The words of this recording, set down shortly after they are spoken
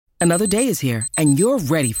Another day is here, and you're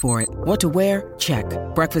ready for it. What to wear? Check.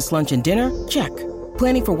 Breakfast, lunch, and dinner? Check.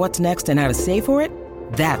 Planning for what's next and how to save for it?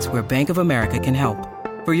 That's where Bank of America can help.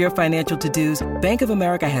 For your financial to-dos, Bank of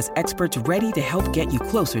America has experts ready to help get you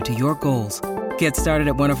closer to your goals. Get started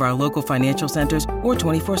at one of our local financial centers or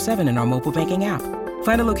 24/7 in our mobile banking app.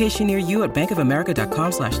 Find a location near you at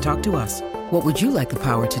bankofamerica.com/talktous. What would you like the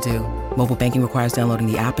power to do? Mobile banking requires downloading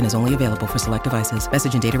the app and is only available for select devices.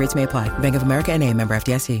 Message and data rates may apply. Bank of America N.A., member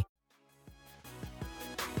FDIC.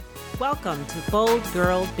 Welcome to Bold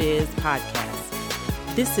Girl Biz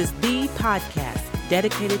Podcast. This is the podcast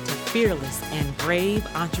dedicated to fearless and brave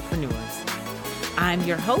entrepreneurs. I'm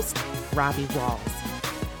your host, Robbie Walls.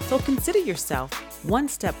 So consider yourself one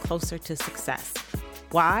step closer to success.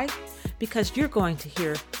 Why? Because you're going to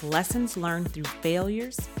hear lessons learned through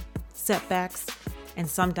failures, setbacks, and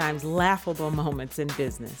sometimes laughable moments in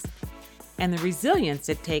business, and the resilience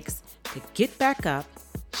it takes to get back up,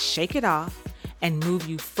 shake it off, and move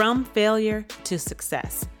you from failure to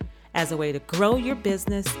success as a way to grow your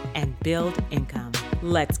business and build income.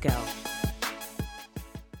 Let's go.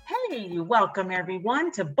 Hey, welcome everyone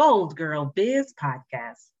to Bold Girl Biz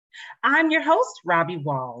Podcast. I'm your host, Robbie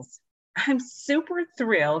Walls. I'm super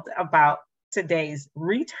thrilled about today's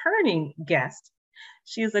returning guest.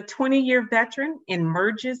 She is a 20-year veteran in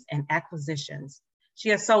mergers and acquisitions. She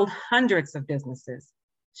has sold hundreds of businesses.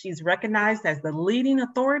 She's recognized as the leading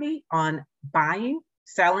authority on buying,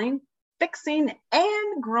 selling, fixing,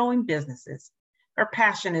 and growing businesses. Her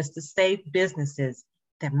passion is to save businesses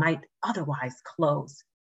that might otherwise close.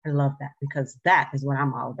 I love that because that is what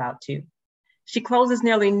I'm all about too. She closes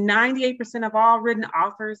nearly 98% of all written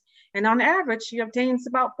offers, and on average, she obtains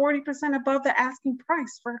about 40% above the asking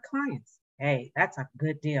price for her clients. Hey, that's a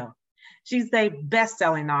good deal. She's the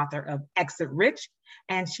best-selling author of Exit Rich,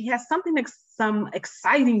 and she has some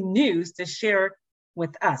exciting news to share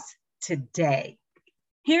with us today.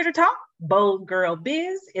 Here to talk Bold Girl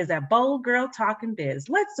Biz is a Bold Girl Talking Biz.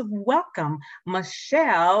 Let's welcome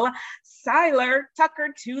Michelle Seiler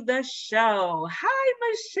Tucker to the show. Hi,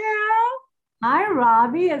 Michelle. Hi,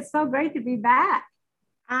 Robbie. It's so great to be back.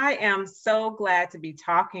 I am so glad to be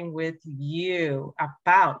talking with you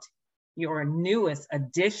about your newest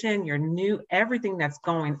addition, everything that's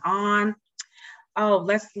going on. Oh,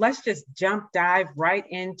 let's just dive right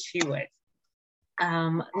into it.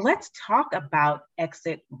 Let's talk about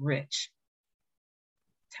Exit Rich.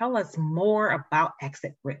 Tell us more about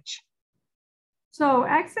Exit Rich. So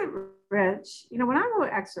Exit Rich, when I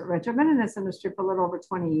wrote Exit Rich, I've been in this industry for a little over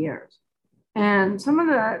 20 years. And some of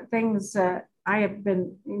the things that I have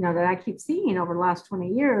been, that I keep seeing over the last 20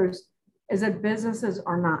 years is that businesses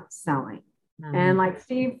are not selling. Mm-hmm. And like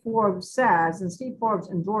Steve Forbes says, and Steve Forbes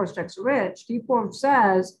endorsed Exit Rich, Steve Forbes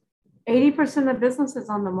says 80% of businesses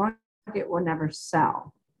on the market will never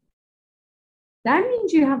sell. That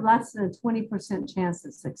means you have less than a 20% chance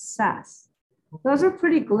of success. Those are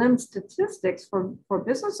pretty glim statistics for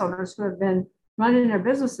business owners who have been running their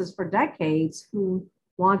businesses for decades, who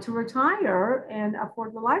want to retire and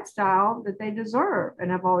afford the lifestyle that they deserve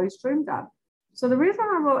and have always dreamed of. So the reason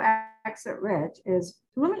I wrote Exit Rich is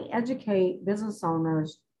to really educate business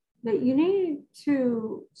owners that you need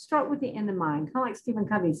to start with the end in mind, kind of like Stephen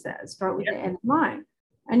Covey says, start with the end in mind.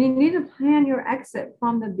 And you need to plan your exit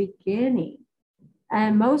from the beginning.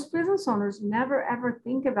 And most business owners never ever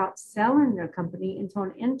think about selling their company until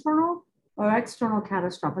an internal or external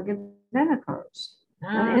catastrophic event occurs.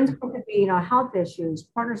 And internal could be, health issues,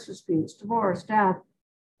 partner disputes, divorce, death.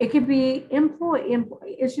 It could be employee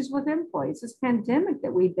issues with employees. This pandemic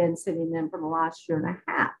that we've been sitting in for the last year and a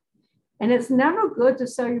half. And it's never good to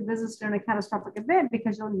sell your business during a catastrophic event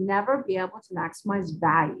because you'll never be able to maximize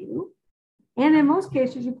value. And in most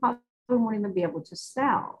cases, you probably won't even be able to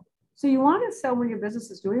sell. So you want to sell when your business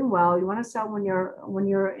is doing well. You want to sell when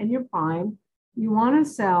you're in your prime. You want to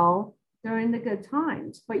sell during the good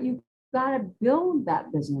times, but you've got to build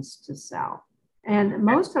that business to sell. And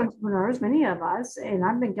most entrepreneurs, many of us, and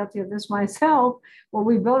I've been guilty of this myself,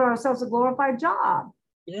 we build ourselves a glorified job.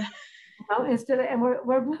 Yeah.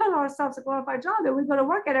 We're building ourselves a glorified job, and we go to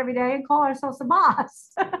work at every day and call ourselves the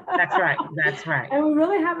boss. That's right. That's right. And we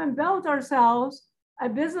really haven't built ourselves a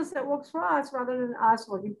business that works for us rather than us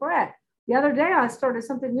working for it. The other day, I started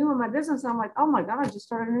something new in my business. And I'm like, oh my God, I just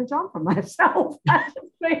started a new job for myself. I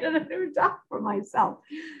just created a new job for myself.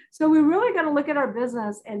 So we really got to look at our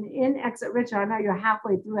business. And in Exit Rich, I know you're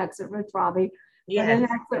halfway through Exit Rich, Robbie. Yes. But in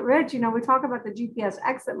Exit Rich, we talk about the GPS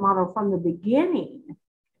exit model from the beginning.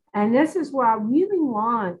 And this is where I really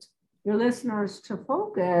want your listeners to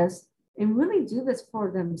focus and really do this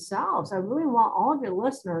for themselves. I really want all of your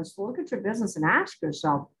listeners to look at your business and ask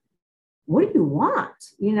yourself, what do you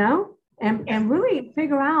want, and really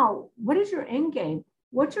figure out what is your end game?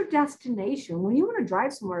 What's your destination? When you want to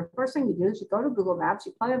drive somewhere, the first thing you do is you go to Google Maps,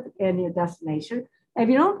 you plug in your destination. If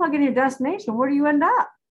you don't plug in your destination, where do you end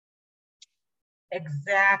up?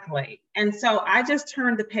 Exactly. And so I just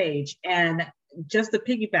turned the page, and just to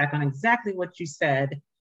piggyback on exactly what you said,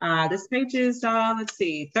 this page is,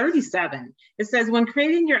 37. It says, when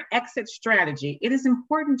creating your exit strategy, it is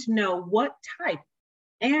important to know what type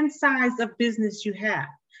and size of business you have,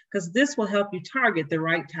 because this will help you target the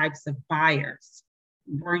right types of buyers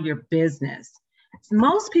for your business.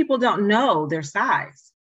 Most people don't know their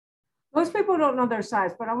size. Most people don't know their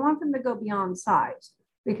size, but I want them to go beyond size,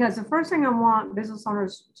 because the first thing I want business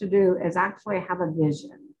owners to do is actually have a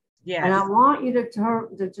vision. Yes. And I want you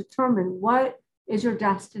to determine what is your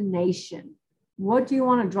destination. What do you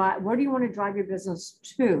want to drive? Where do you want to drive your business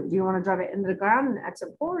to? Do you want to drive it into the ground and exit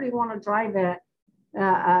poor, or do you want to drive it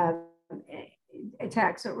to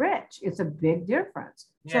exit rich? It's a big difference.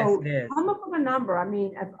 Yes, so it is. come up with a number. I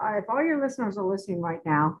mean, if all your listeners are listening right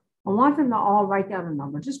now, I want them to all write down a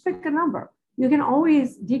number. Just pick a number. You can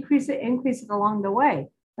always decrease it, increase it along the way.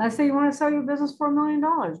 Let's say you want to sell your business for $1 million.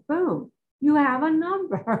 Boom, you have a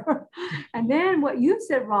number. And then what you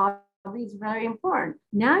said, Robbie, is very important.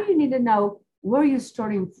 Now you need to know where you're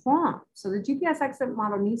starting from. So the GPS exit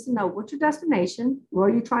model needs to know what's your destination, where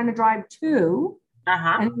you're trying to drive to,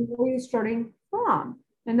 and where you're starting from.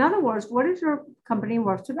 In other words, what is your company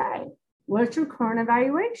worth today? What's your current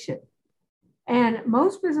evaluation? And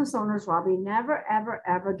most business owners, Robbie, never, ever,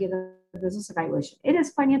 ever get a business evaluation. It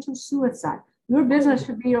is financial suicide. Your business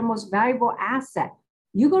should be your most valuable asset.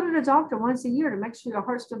 You go to the doctor once a year to make sure your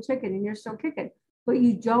heart's still ticking and you're still kicking, but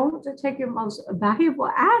you don't take your most valuable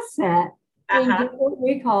asset and get what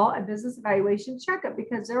we call a business evaluation checkup,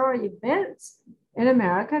 because there are events in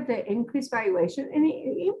America that increase valuation, and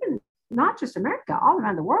even not just America, all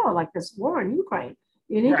around the world, like this war in Ukraine.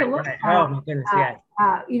 You need to look at, oh my goodness, yes.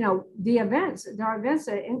 The events. There are events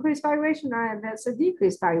that increase valuation, there are events that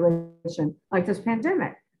decrease valuation, like this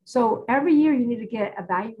pandemic. So every year you need to get a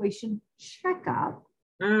valuation checkup.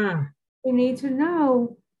 You need to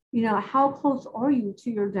know, how close are you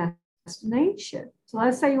to your destination? So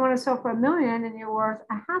let's say you want to sell for $1 million and you're worth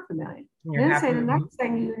 $500,000. Then say the next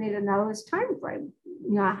thing you need to know is time frame.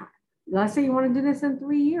 Let's say you want to do this in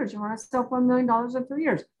 3 years. You want to sell for $1 million in 3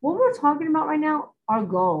 years. What we're talking about right now are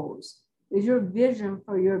goals, is your vision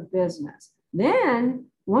for your business. Then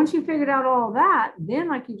once you figured out all that, then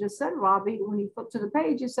like you just said, Robbie, when you flip to the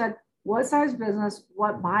page, you said, what size business,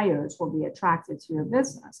 what buyers will be attracted to your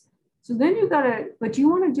business? So then but you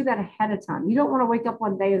want to do that ahead of time. You don't want to wake up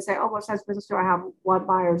one day and say, oh, what size business do I have? What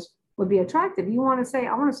buyers would be attractive? You want to say,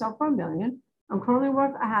 I want to sell for $1 million. I'm currently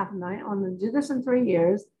worth $500,000. I'm going to do this in 3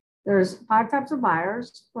 years. There's 5 types of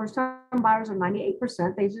buyers. First-time buyers are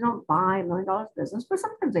 98%. They usually don't buy $1 million business, but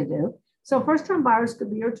sometimes they do. So first-time buyers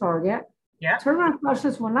could be your target. Yeah. Turnaround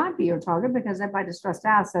specialists will not be your target because they buy distressed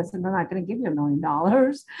assets and they're not going to give you $1 million.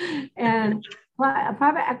 And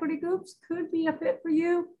private equity groups could be a fit for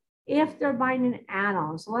you if they're buying an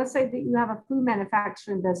add-on. So let's say that you have a food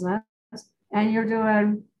manufacturing business and you're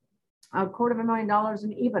doing $250,000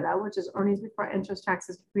 in EBITDA, which is earnings before interest,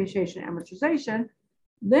 taxes, depreciation, amortization.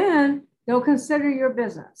 Then they'll consider your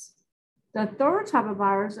business. The third type of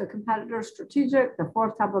buyer is a competitor, strategic. The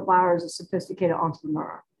fourth type of buyer is a sophisticated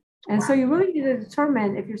entrepreneur. And so you really need to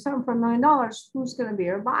determine, if you're selling for $1 million, who's going to be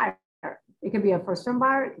your buyer. It could be a first-time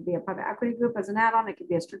buyer. It could be a private equity group as an add-on. It could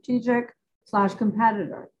be a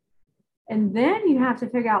strategic/competitor. And then you have to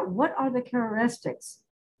figure out, what are the characteristics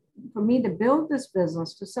for me to build this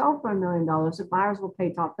business to sell for $1 million that buyers will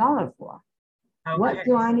pay top dollar for? Okay. What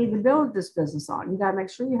do I need to build this business on? You got to make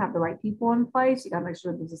sure you have the right people in place. You got to make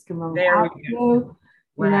sure the business can run without you.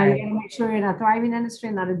 Right. You got to make sure you're in a thriving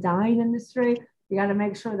industry, not a dying industry. You got to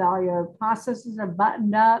make sure that all your processes are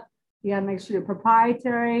buttoned up. You got to make sure your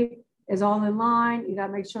proprietary is all in line. You got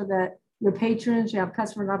to make sure that your patrons, you have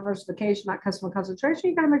customer diversification, not customer concentration.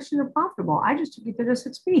 You got to make sure you're profitable. I just took you through the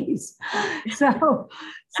 6 P's. So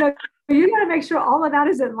you got to make sure all of that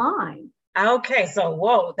is in line. Okay, so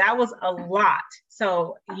whoa, that was a lot.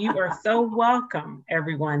 So you are so welcome,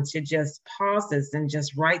 everyone, to just pause this and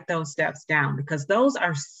just write those steps down, because those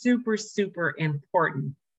are super, super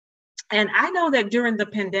important. And I know that during the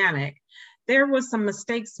pandemic, there was some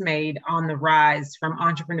mistakes made on the rise from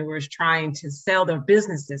entrepreneurs trying to sell their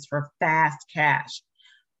businesses for fast cash.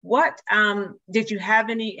 What did you have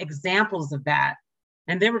any examples of that?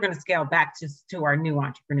 And then we're going to scale back to our new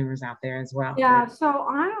entrepreneurs out there as well. Yeah, so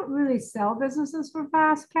I don't really sell businesses for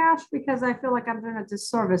fast cash because I feel like I'm doing a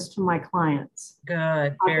disservice to my clients.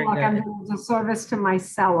 Good, very I feel like good. I'm doing a disservice to my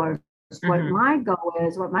sellers. What my goal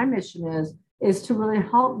is, what my mission is to really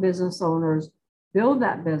help business owners build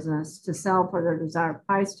that business to sell for their desired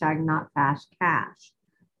price tag, not fast cash.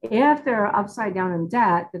 If they're upside down in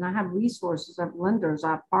debt, then I have resources, I have lenders,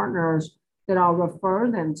 I have partners that I'll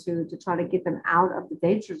refer them to try to get them out of the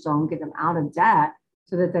danger zone, get them out of debt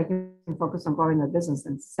so that they can focus on growing their business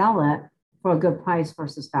and sell it for a good price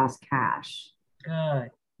versus fast cash. Good.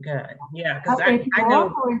 Yeah, because if you're all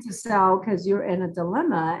going to sell because you're in a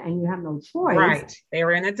dilemma and you have no choice. Right. They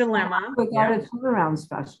were in a dilemma. We got a turnaround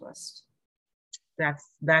specialist.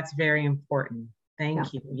 That's very important.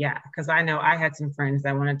 Thank you. Yeah, because I know I had some friends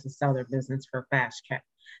that wanted to sell their business for fast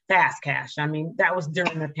cash. I mean, that was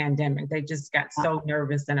during the pandemic. They just got so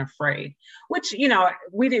nervous and afraid, which,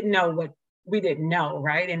 we didn't know what we didn't know,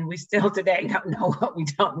 right? And we still today don't know what we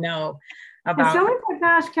don't know about. And selling for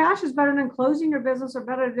fast cash is better than closing your business or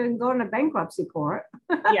better than going to bankruptcy court.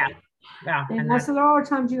 Yeah. And so there are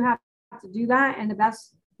times you have to do that. And the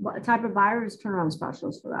best type of buyer is turnaround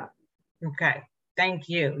specialist for that. Okay. Thank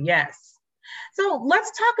you. Yes. So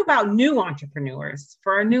let's talk about new entrepreneurs.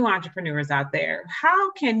 For our new entrepreneurs out there,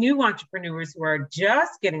 how can new entrepreneurs who are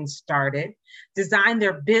just getting started design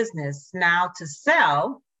their business now to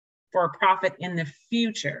sell for a profit in the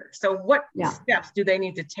future? So what steps do they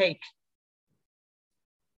need to take?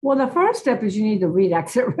 Well, the first step is you need to read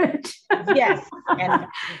Exit Rich. Yes. And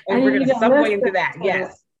we're going to segue into that.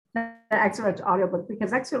 Yes. The Exit Rich audiobook,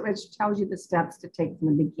 because Exit Rich tells you the steps to take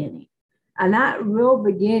from the beginning. And that real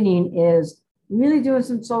beginning is really doing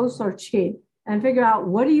some soul searching and figure out,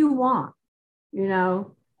 what do you want,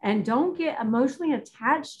 and don't get emotionally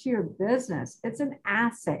attached to your business. It's an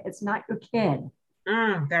asset. It's not your kid.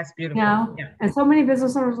 That's beautiful. Yeah. And so many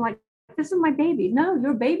business owners are like, this is my baby. No,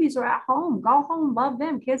 your babies are at home. Go home, love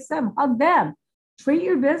them, kiss them, hug them. Treat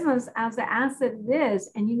your business as the asset it is.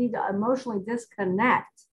 And you need to emotionally disconnect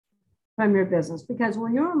from your business, because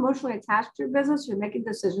when you're emotionally attached to your business, you're making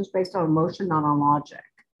decisions based on emotion, not on logic.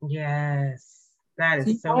 Yes, that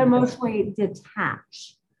is so emotionally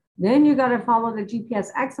detached. Then you got to follow the GPS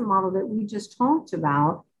exit model that we just talked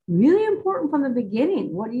about. Really important from the beginning.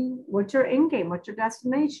 What's your end game? What's your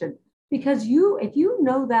destination? Because if you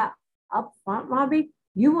know that up front, Robbie,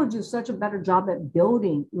 you will do such a better job at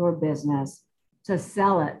building your business to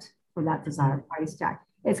sell it for that desired price tag.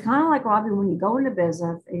 It's kind of like, Robbie, when you go into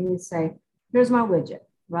business and you say, here's my widget,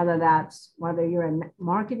 whether you're in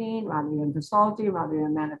marketing, whether you're in consulting, whether you're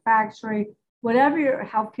in manufacturing, whatever your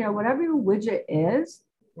healthcare, whatever your widget is.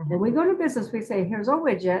 When we go to business, we say, here's our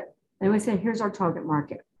widget. And we say, here's our target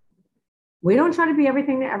market. We don't try to be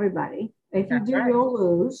everything to everybody. If you do,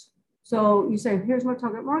 you'll lose. So you say, here's my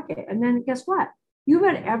target market. And then guess what? You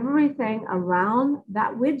put everything around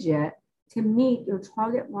that widget to meet your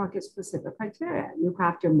target market specific criteria. You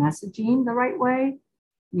craft your messaging the right way.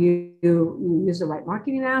 You use the right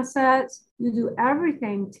marketing assets. You do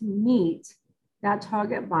everything to meet that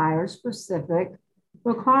target buyer specific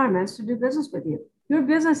requirements to do business with you. Your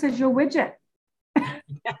business is your widget.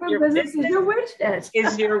 Your business is your widget.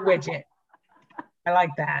 Is your widget. I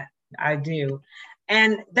like that. I do.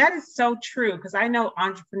 And that is so true, because I know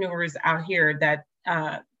entrepreneurs out here that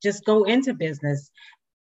just go into business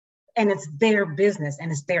and it's their business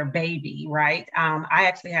and it's their baby, right? I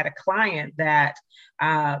actually had a client that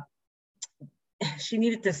the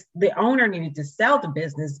owner needed to sell the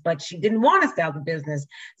business, but she didn't want to sell the business.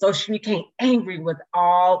 So she became angry with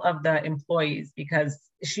all of the employees because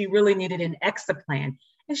she really needed an exit plan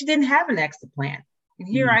and she didn't have an exit plan. And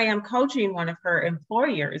here I am coaching one of her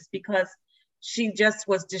employers because she just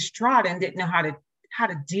was distraught and didn't know how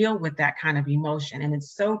to deal with that kind of emotion. And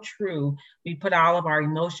it's so true. We put all of our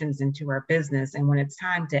emotions into our business. And when it's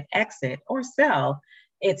time to exit or sell,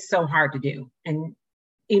 it's so hard to do. And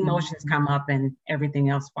emotions come up and everything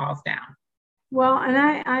else falls down. Well, and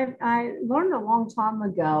I learned a long time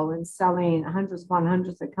ago in selling hundreds upon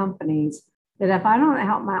hundreds of companies that if I don't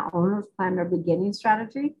help my owners plan their beginning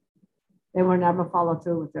strategy, they will never follow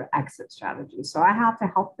through with their exit strategy. So I have to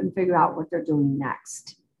help them figure out what they're doing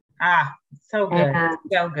next. So good. And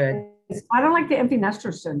so good. I don't like the empty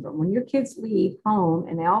nester syndrome. When your kids leave home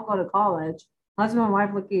and they all go to college, husband and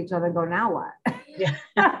wife look at each other and go, now what? Yeah.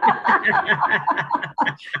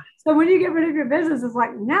 So when you get rid of your business, it's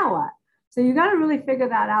like, now what? So you got to really figure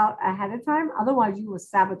that out ahead of time. Otherwise, you will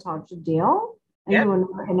sabotage the deal and you will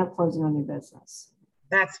never end up closing on your business.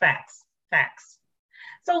 That's facts.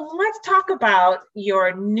 So let's talk about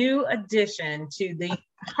your new addition to the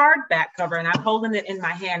hardback cover. And I'm holding it in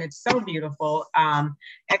my hand. It's so beautiful.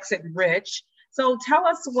 Exit Rich. So tell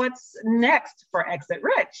us what's next for Exit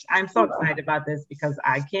Rich. I'm so excited about this because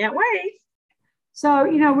I can't wait. So,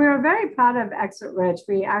 we were very proud of Exit Rich.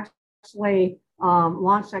 We actually actually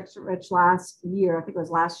launched Exit Rich last year. I think it was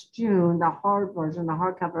last June, the hard version, the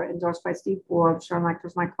hardcover, endorsed by Steve Forbes. Sharon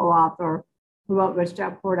Lecter's my co-author, who wrote Rich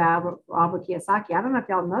Dad Poor Dad, Robert Kiyosaki. I don't know if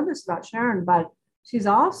y'all know this about Sharon, but she's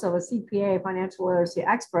also a CPA, financial literacy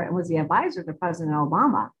expert, and was the advisor to President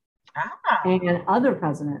Obama and other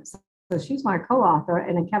presidents. So she's my co-author,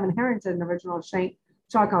 and then Kevin Harrington, the original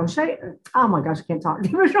Shark on Shake. Oh my gosh, I can't talk.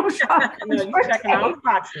 The original Shark. No, you're checking all the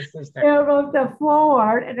boxes, sister. They wrote the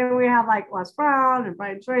forward, and then we have like Les Brown and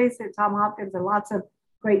Brian Tracy and Tom Hopkins and lots of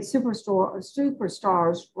great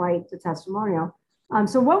superstars write the testimonial.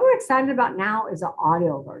 So what we're excited about now is the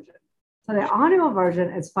audio version. So the audio version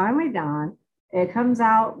is finally done. It comes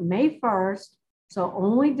out May 1st. So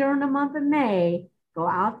only during the month of May, go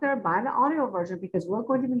out there, buy the audio version, because we're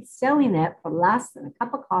going to be selling it for less than a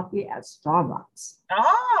cup of coffee at Starbucks.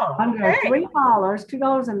 Oh, okay. Under $3,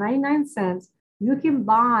 $2.99, you can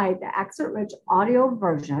buy the Exit Rich audio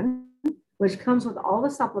version, which comes with all the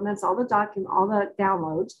supplements, all the documents, all the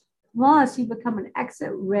downloads. Plus, you become an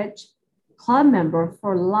Exit Rich club member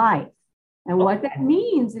for life. And what that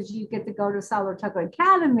means is you get to go to Seller Tucker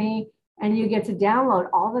Academy and you get to download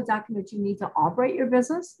all the documents you need to operate your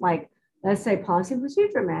business, like let's say policy and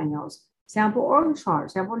procedure manuals, sample org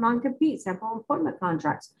charts, sample non-compete, sample employment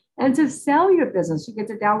contracts. And to sell your business, you get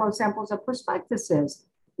to download samples of prospectuses,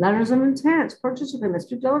 letters of intent, purchase agreements,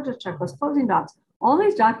 due diligence checklists, closing docs. All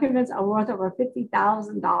these documents are worth over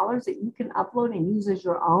 $50,000 that you can upload and use as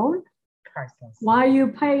your own. Priceless. While you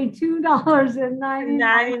pay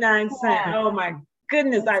 $2.99. Oh my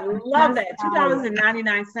goodness, I love that.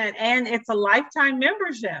 $2.99, and it's a lifetime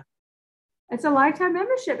membership. It's a lifetime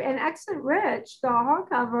membership. And Exit Rich, the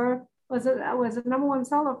hardcover, was a #1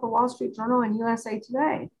 seller for Wall Street Journal and USA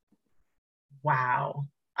Today. Wow.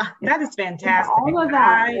 That is fantastic. All of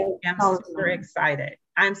that. I am super excited.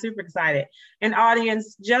 I'm super excited. And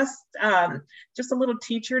audience, just a little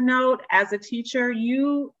teacher note. As a teacher,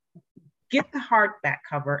 you get the hardback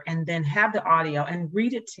cover and then have the audio and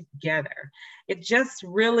read it together. It just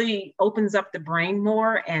really opens up the brain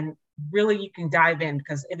more, and really you can dive in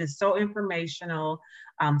because it is so informational,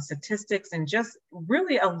 statistics, and just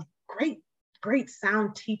really a great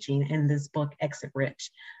sound teaching in this book, Exit Rich.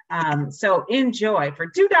 So enjoy for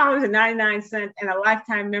 $2.99 and a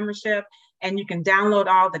lifetime membership, and you can download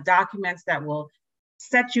all the documents that will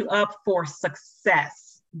set you up for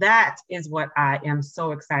success. That is what I am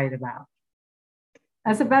so excited about.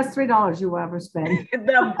 That's the best $3 you will ever spend.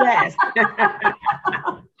 The best.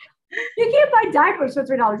 You can't buy diapers for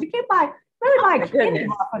 $3. You can't buy candy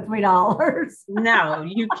for $3. No,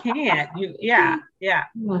 you can't. Yeah.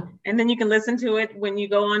 And then you can listen to it when you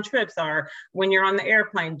go on trips or when you're on the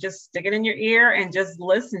airplane. Just stick it in your ear and just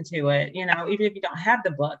listen to it. You know, even if you don't have the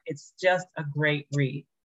book, it's just a great read.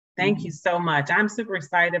 Thank you so much. I'm super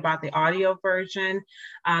excited about the audio version.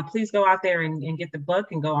 Please go out there and get the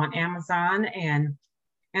book and go on Amazon.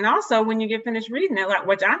 And also, when you get finished reading it, like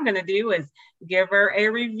what I'm going to do is give her a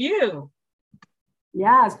review.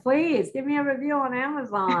 Yes, please give me a review on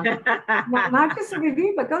Amazon. not just a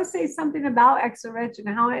review, but go say something about Exit Rich and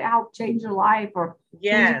how it helped change your life or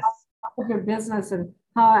yes, your business and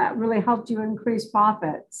how it really helped you increase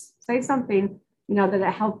profits. Say something, that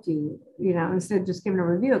it helped you, instead of just giving a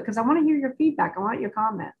review, because I want to hear your feedback. I want your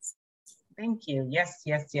comments. Thank you. Yes.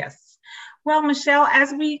 Well, Michelle,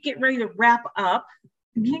 as we get ready to wrap up,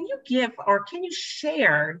 can you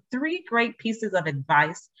share 3 great pieces of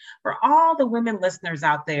advice for all the women listeners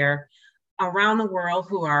out there around the world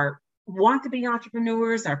who want to be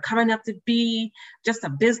entrepreneurs or coming up to be just a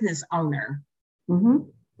business owner? Mm-hmm.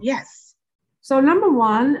 Yes. So number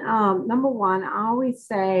one, I always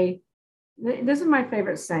say, this is my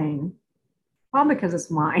favorite saying, probably because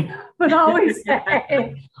it's mine, but I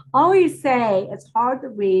always say it's hard to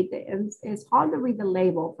read the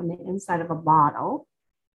label from the inside of a bottle.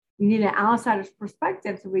 You need an outsider's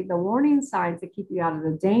perspective to read the warning signs to keep you out of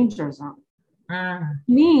the danger zone.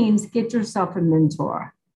 Means get yourself a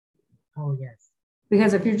mentor. Oh, yes.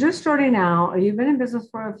 Because if you're just starting out or you've been in business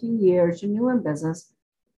for a few years, you're new in business,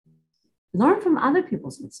 learn from other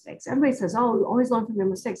people's mistakes. Everybody says, oh, you always learn from your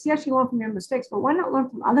mistakes. Yes, you learn from your mistakes, but why not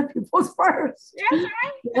learn from other people's first? Yes.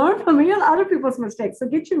 Learn from other people's mistakes. So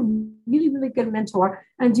get you a really, really good mentor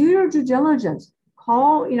and do your due diligence.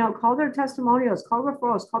 Call their testimonials, call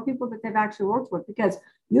referrals, call people that they've actually worked with, because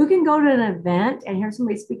you can go to an event and hear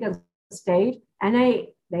somebody speak on stage and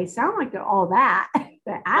they sound like they're all that.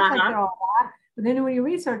 They act like they're all that. But then when you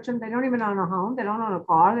research them, they don't even own a home. They don't own a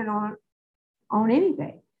car. They don't own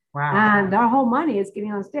anything. Wow. And their whole money is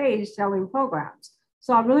getting on stage selling programs.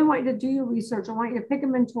 So I really want you to do your research. I want you to pick a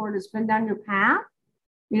mentor that's been down your path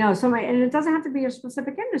somebody, and it doesn't have to be a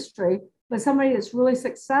specific industry, but somebody that's really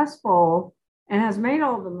successful and has made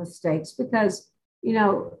all the mistakes, because,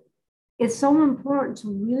 it's so important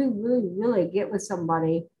to really, really, really get with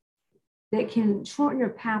somebody that can shorten your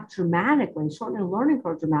path dramatically, shorten your learning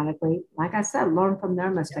curve dramatically. Like I said, learn from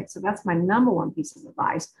their mistakes. So that's my number one piece of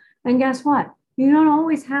advice. And guess what? You don't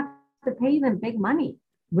always have to pay them big money.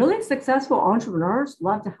 Really successful entrepreneurs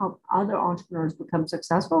love to help other entrepreneurs become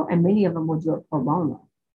successful, and many of them will do it pro bono.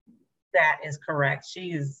 That is correct.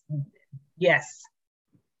 Yes.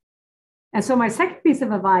 And so my second piece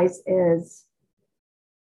of advice is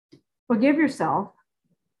forgive yourself,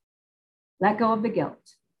 let go of the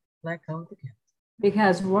guilt. Let go of the guilt.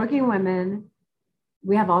 Because working women,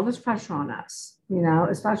 we have all this pressure on us,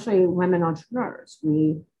 especially women entrepreneurs.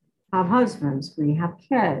 We have husbands, we have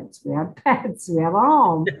kids, we have pets, we have a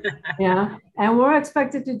home, and we're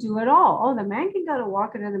expected to do it all. Oh, the man can go to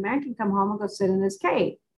work, and then the man can come home and go sit in his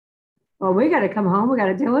cave. Well, we got to come home, we got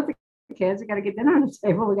to deal with the kids, we got to get dinner on the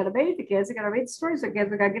table, we got to bathe the kids, we got to read the stories to the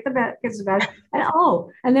kids, we got to get the kids to bed,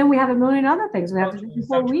 and then we have a million other things we have to do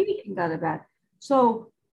before we can go to bed.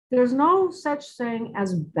 So there's no such thing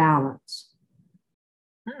as balance.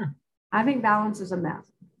 I think balance is a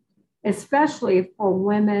myth, especially for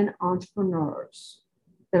women entrepreneurs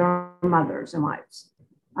that are mothers and wives.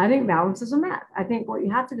 I think balance is a myth. I think what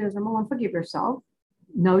you have to do is, number one, forgive yourself.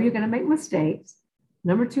 Know you're going to make mistakes.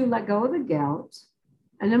 Number two, let go of the guilt.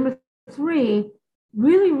 And number three,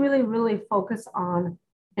 really, really, really focus on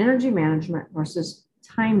energy management versus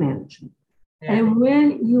time management. Yeah. And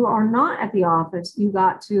when you are not at the office, you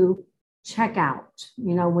got to check out.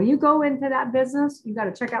 When you go into that business, you got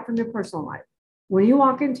to check out from your personal life. When you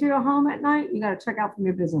walk into your home at night, you got to check out from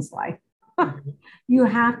your business life. You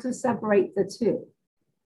have to separate the two.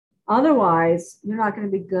 Otherwise, you're not going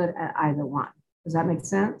to be good at either one. Does that make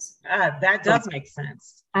sense? That does make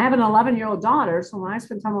sense. I have an 11-year-old daughter. So when I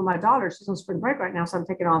spend time with my daughter, she's on spring break right now. So I'm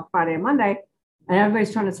taking off Friday and Monday. And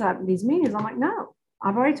everybody's trying to set up these meetings. I'm like, no,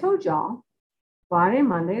 I've already told y'all. Friday and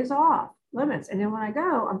Monday is off limits. And then when I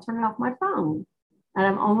go, I'm turning off my phone. And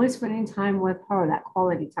I'm only spending time with her, that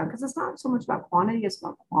quality time. Because it's not so much about quantity, it's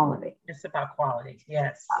about quality. It's about quality,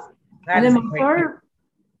 yes. And then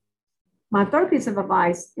my third piece of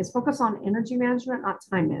advice is focus on energy management, not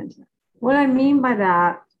time management. What I mean by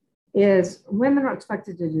that is women are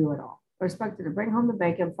expected to do it all. They're expected to bring home the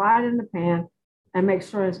bacon, fry it in the pan, and make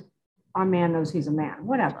sure our man knows he's a man,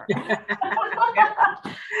 whatever.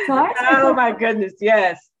 Oh my goodness,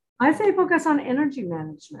 yes. I say focus on energy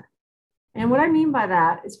management. And what I mean by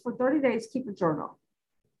that is for 30 days, keep a journal.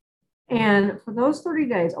 And for those 30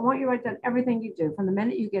 days, I want you to write down everything you do from the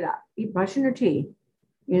minute you get up, brushing your teeth,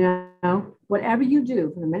 whatever you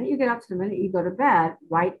do from the minute you get up to the minute you go to bed,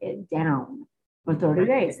 write it down for 30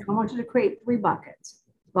 days. I want you to create 3 buckets: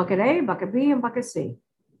 bucket A, bucket B, and bucket C.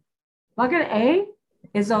 Bucket A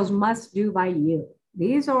is those must do by you.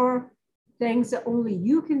 These are things that only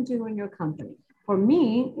you can do in your company. For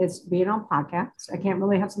me, it's being on podcasts. I can't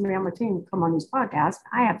really have somebody on my team come on these podcasts.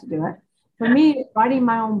 I have to do it. For me, it's writing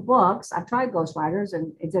my own books. I've tried ghostwriters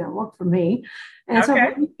and it didn't work for me. And so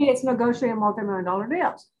for me, it's negotiating multi-million-dollar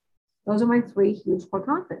deals. Those are my 3 huge core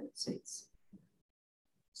competencies.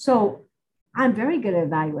 So I'm very good at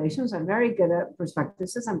evaluations. I'm very good at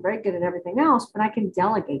prospectuses. I'm very good at everything else, but I can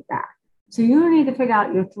delegate that. So you need to figure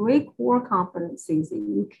out your 3 core competencies that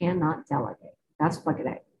you cannot delegate. That's bucket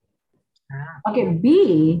A. Bucket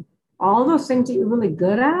B, all those things that you're really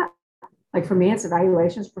good at, like for me, it's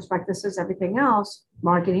evaluations, prospectuses, everything else,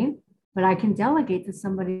 marketing, but I can delegate to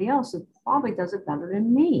somebody else who probably does it better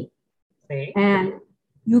than me. See? And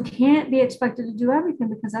you can't be expected to do everything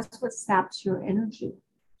because that's what saps your energy.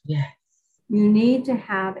 Yes. You need to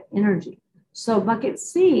have energy. So bucket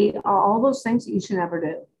C are all those things that you should never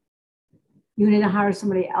do. You need to hire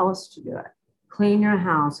somebody else to do it. Clean your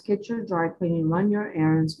house, get your dry cleaning, run your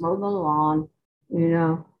errands, mow the lawn,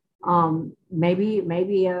 maybe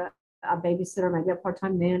a babysitter, maybe a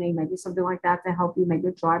part-time nanny, maybe something like that to help you, maybe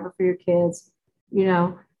a driver for your kids,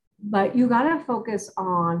 but you got to focus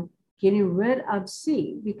on getting rid of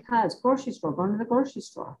C, because going to the grocery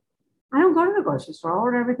store. I don't go to the grocery store. I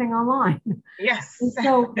order everything online. Yes. And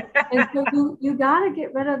so you got to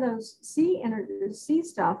get rid of those C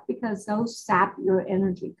stuff, because those sap your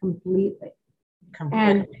energy completely.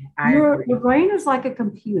 And your brain is like a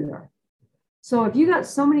computer. So if you got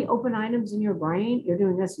so many open items in your brain, you're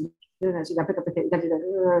doing this, you got to pick up the thing,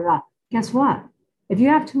 guess what? If you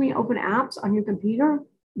have too many open apps on your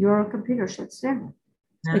computer shuts down.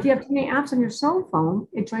 Yeah. If you have too many apps on your cell phone,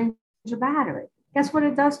 it drains your battery. Guess what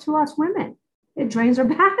it does to us women? It drains our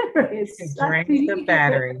batteries. It drains the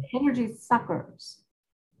battery. Energy suckers.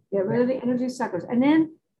 Get rid of the energy suckers. And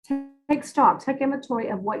then take stock, take inventory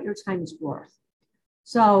of what your time is worth.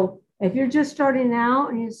 So if you're just starting out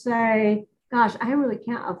and you say, gosh, I really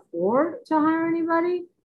can't afford to hire anybody,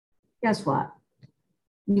 guess what?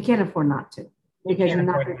 You can't afford not to. Because you're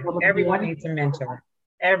not able to. Everyone needs a mentor.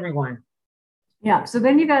 Everyone. Yeah. So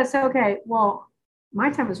then you got to say, okay, well, my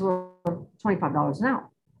time is worth $25 an hour.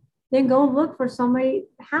 Then go look for somebody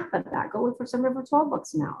half of that. Go look for somebody for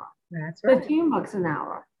 $12 an hour. That's right. $15 an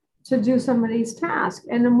hour to do some of these tasks.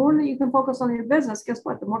 And the more that you can focus on your business, guess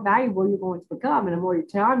what? The more valuable you're going to become and the more your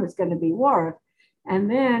time is going to be worth. And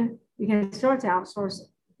then you can start to outsource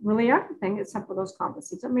really everything except for those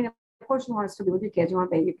competencies. I mean, of course, you want to still be with your kids. You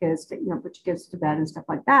want to bathe your kids, put your kids to bed and stuff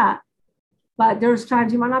like that. But there's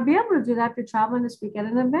times you might not be able to do that if you're traveling this week at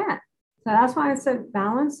an event. So that's why I said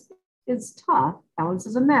balance is tough. Balance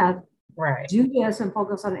is a myth. Right. Do this and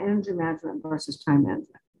focus on energy management versus time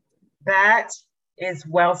management. That is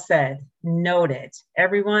well said. Noted.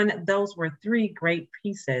 Everyone, those were 3 great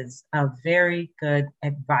pieces of very good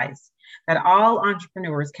advice that all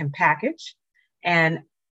entrepreneurs can package and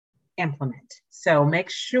implement. So make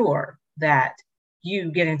sure that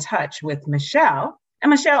you get in touch with Michelle. And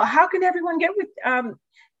Michelle, how can everyone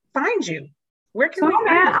find you? Where can we find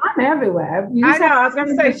you? I'm everywhere. I know, I was going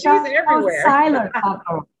to say, she's everywhere.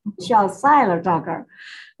 Michelle Seiler Tucker.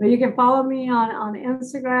 But you can follow me on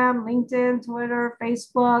Instagram, LinkedIn, Twitter,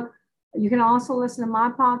 Facebook. You can also listen to my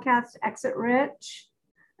podcast, Exit Rich.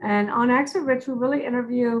 And on Exit Rich, we really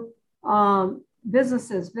interview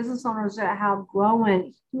business owners that have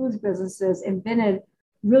grown huge businesses, invented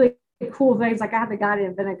really cool things. Like I had the guy that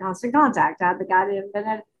invented Constant Contact. I had the guy that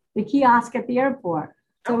invented the kiosk at the airport.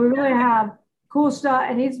 So we really have cool stuff.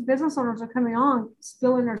 And these business owners are coming on,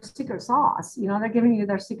 spilling their secret sauce. They're giving you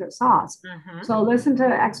their secret sauce. Mm-hmm. So listen to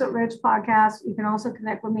Exit Rich podcast. You can also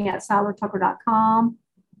connect with me at seilertucker.com.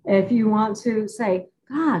 If you want to say,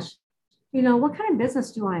 gosh, what kind of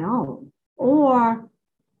business do I own? Or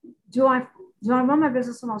do I run my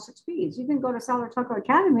business on all 6 P's? You can go to Seiler Tucker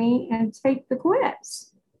Academy and take the quiz.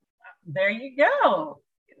 There you go.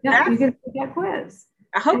 Yeah, you can take that quiz.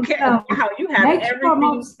 Okay. Wow, you have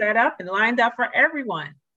everything set up and lined up for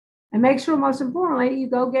everyone. And make sure, most importantly, you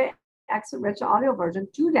go get Exit Rich audio version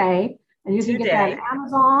today. And you can get that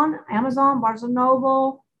on Amazon, Barnes &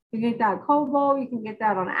 Noble. You can get that at Kobo. You can get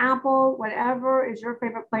that on Apple. Whatever is your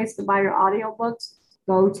favorite place to buy your audiobooks,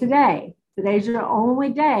 go today. Today's your only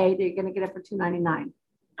day that you're going to get it for $2.99.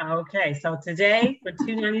 Okay, so today for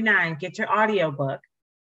 $2.99, get your audiobook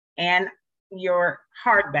and your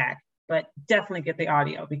hardback, but definitely get the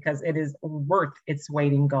audio because it is worth its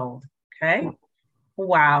weight in gold. Okay.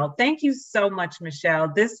 Wow. Thank you so much,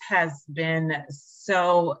 Michelle. This has been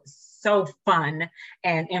so fun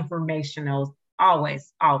and informational.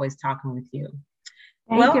 Always talking with you.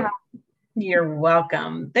 Thank you. You're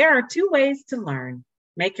welcome. There are 2 ways to learn.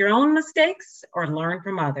 Make your own mistakes or learn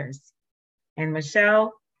from others. And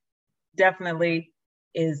Michelle definitely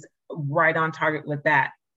is right on target with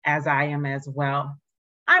that, as I am as well.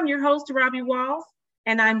 I'm your host, Robbie Walls,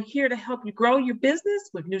 and I'm here to help you grow your business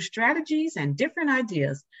with new strategies and different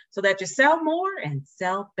ideas so that you sell more and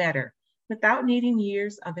sell better without needing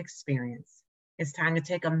years of experience. It's time to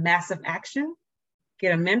take a massive action,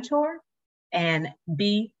 get a mentor, and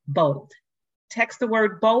be bold. Text the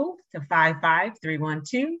word BOLD to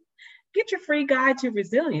 55312. Get your free guide to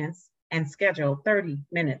resilience and schedule 30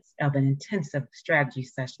 minutes of an intensive strategy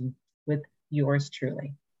session with yours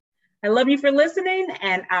truly. I love you for listening,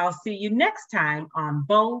 and I'll see you next time on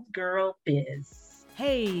Bold Girl Biz.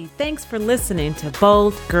 Hey, thanks for listening to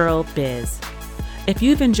Bold Girl Biz. If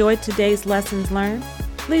you've enjoyed today's lessons learned,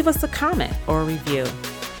 leave us a comment or a review.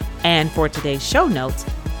 And for today's show notes,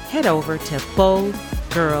 head over to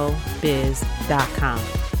boldgirlbiz.com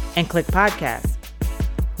and click podcast.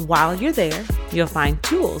 While you're there, you'll find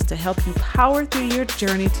tools to help you power through your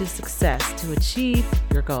journey to success to achieve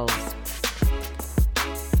your goals.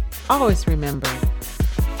 Always remember,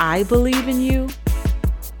 I believe in you,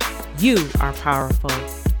 you are powerful,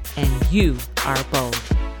 and you are bold.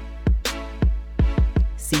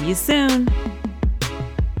 See you soon.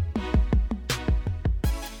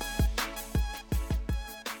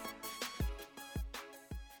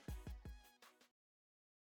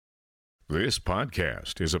 This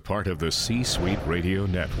podcast is a part of the C-Suite Radio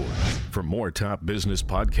Network. For more top business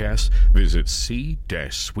podcasts, visit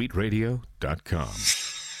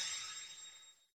c-suiteradio.com.